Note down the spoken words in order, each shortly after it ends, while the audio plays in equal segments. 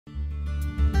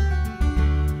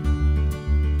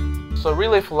So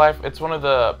Relay for Life, it's one of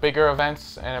the bigger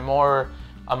events and more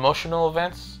emotional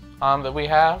events that we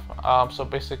have. So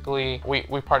basically,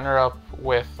 we partner up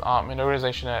with an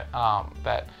organization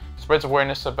that spreads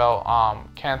awareness about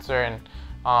cancer and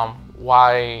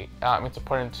why it's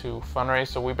important to fundraise.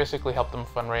 So we basically help them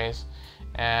fundraise,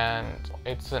 and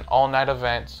it's an all-night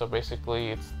event. So basically,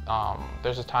 it's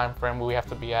there's a time frame we have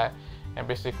to be at, and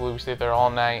basically we stay there all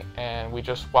night, and we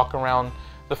just walk around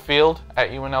the field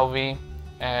at UNLV,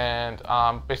 and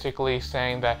basically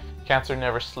saying that cancer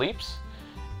never sleeps.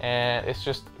 And it's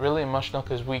just really emotional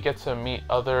because we get to meet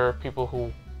other people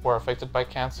who were affected by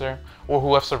cancer or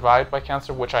who have survived by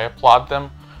cancer, which I applaud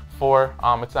them for.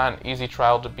 It's not an easy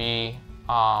trial to be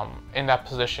in that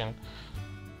position.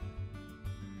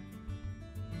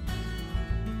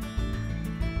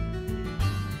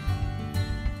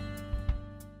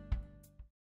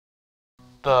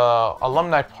 The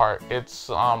alumni part, it's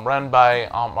run by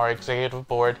our executive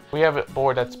board. We have a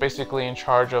board that's basically in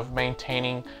charge of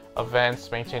maintaining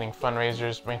events, maintaining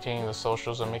fundraisers, maintaining the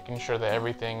socials, and making sure that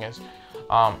everything is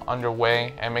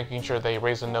underway, and making sure they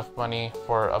raise enough money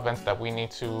for events that we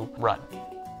need to run.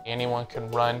 Anyone can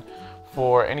run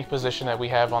for any position that we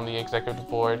have on the executive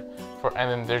board,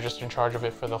 and then they're just in charge of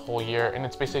it for the whole year. And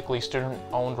it's basically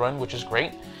student-owned run, which is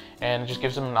great, and it just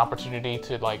gives them an opportunity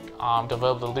to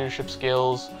develop the leadership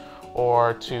skills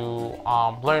or to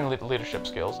learn leadership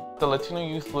skills. The Latino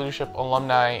Youth Leadership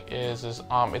Alumni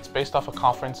it's based off a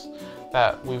conference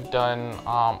that we've done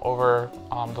over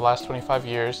the last 25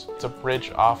 years. It's a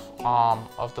bridge off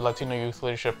of the Latino Youth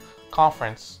Leadership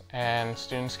Conference, and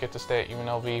students get to stay at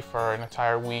UNLV for an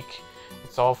entire week.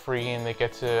 It's all free, and they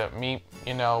get to meet,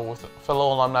 with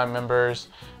fellow alumni members.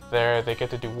 They get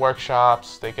to do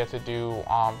workshops, they get to do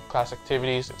class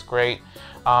activities. It's great.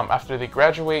 After they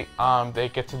graduate, they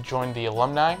get to join the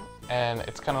alumni, and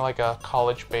it's kind of like a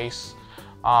college-based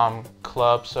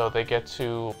club. So they get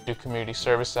to do community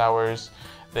service hours,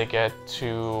 they get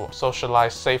to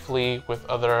socialize safely with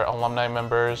other alumni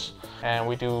members, and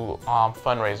we do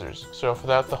fundraisers. So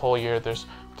throughout the whole year, there's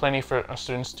plenty for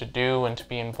students to do and to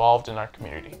be involved in our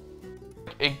community.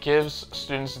 It gives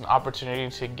students an opportunity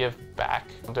to give back.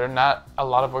 There are not a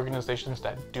lot of organizations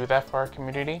that do that for our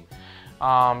community.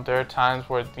 There are times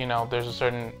where there's a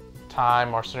certain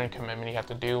time or certain commitment you have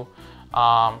to do.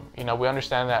 We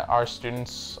understand that our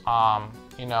students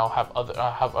have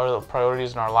other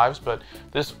priorities in our lives, but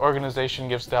this organization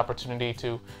gives the opportunity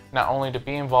to not only to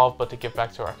be involved but to give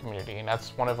back to our community, and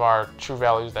that's one of our true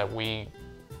values that we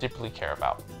deeply care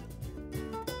about.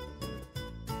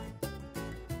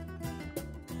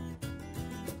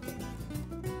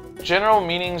 General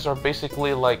meetings are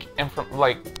basically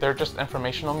they're just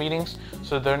informational meetings,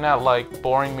 so they're not like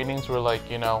boring meetings where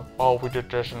oh, we did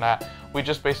this and that. We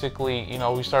just basically,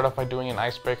 we start off by doing an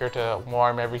icebreaker to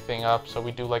warm everything up. So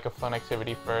we do like a fun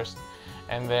activity first,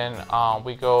 and then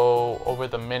we go over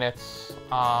the minutes,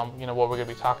 what we're gonna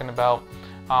be talking about.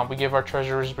 We give our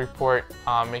treasurer's report,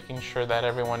 making sure that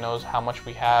everyone knows how much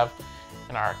we have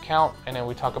in our account, and then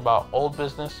we talk about old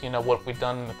business, what we've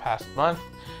done in the past month.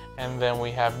 And then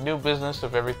we have new business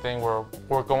of everything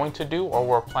we're going to do or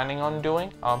we're planning on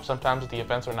doing. Sometimes the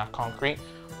events are not concrete,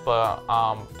 but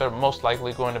they're most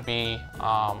likely going to be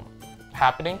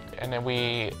happening. And then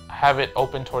we have it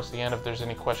open towards the end if there's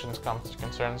any questions, comments,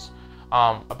 concerns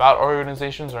about our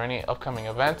organizations or any upcoming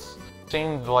events.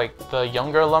 Seeing the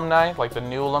younger alumni, the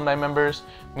new alumni members,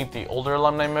 meet the older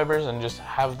alumni members and just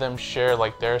have them share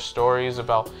their stories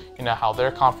about how their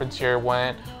conference year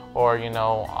went, or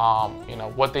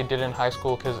what they did in high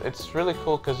school, because it's really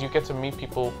cool because you get to meet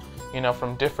people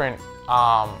from different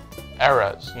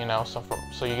eras,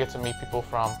 so you get to meet people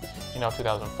from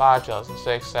 2005,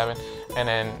 2006, 2007, and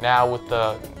then now with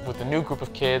the new group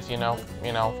of kids, from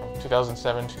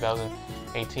 2007,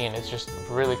 2018. It's just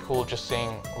really cool just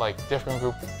seeing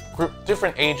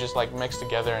different ages mixed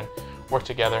together and work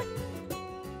together.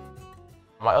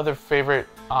 My other favorite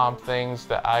things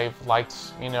that I've liked,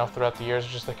 throughout the years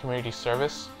is just the community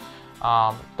service.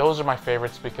 Those are my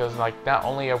favorites because not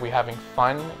only are we having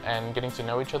fun and getting to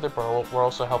know each other, but we're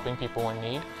also helping people in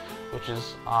need, which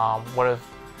is one of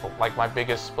my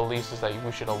biggest beliefs, is that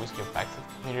we should always give back to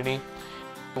the community.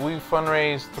 We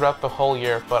fundraise throughout the whole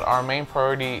year, but our main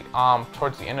priority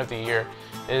towards the end of the year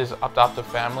is adoptive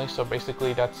families. So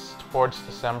basically that's towards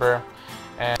December.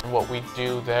 And what we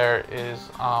do there is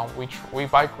we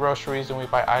buy groceries and we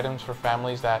buy items for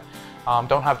families that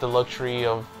don't have the luxury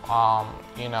of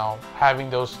having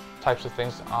those types of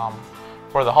things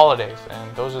for the holidays.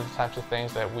 And those are the types of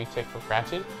things that we take for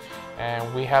granted.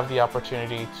 And we have the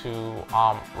opportunity to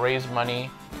raise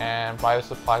money and buy the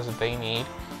supplies that they need,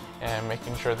 and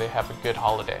making sure they have a good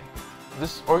holiday.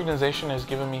 This organization has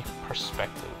given me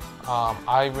perspective.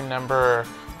 I remember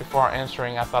before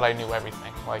answering, I thought I knew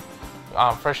everything. Like,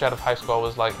 fresh out of high school, I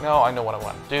was like, no, I know what I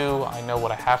want to do, I know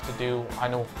what I have to do, I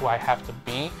know who I have to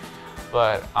be.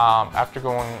 But after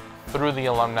going through the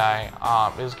alumni,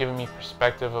 it has given me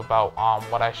perspective about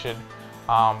what I should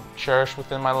cherish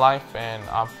within my life,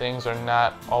 and things are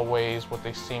not always what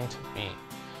they seem to be.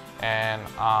 And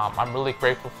I'm really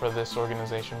grateful for this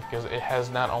organization because it has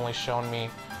not only shown me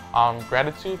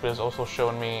gratitude, but it's also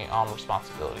shown me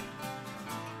responsibility.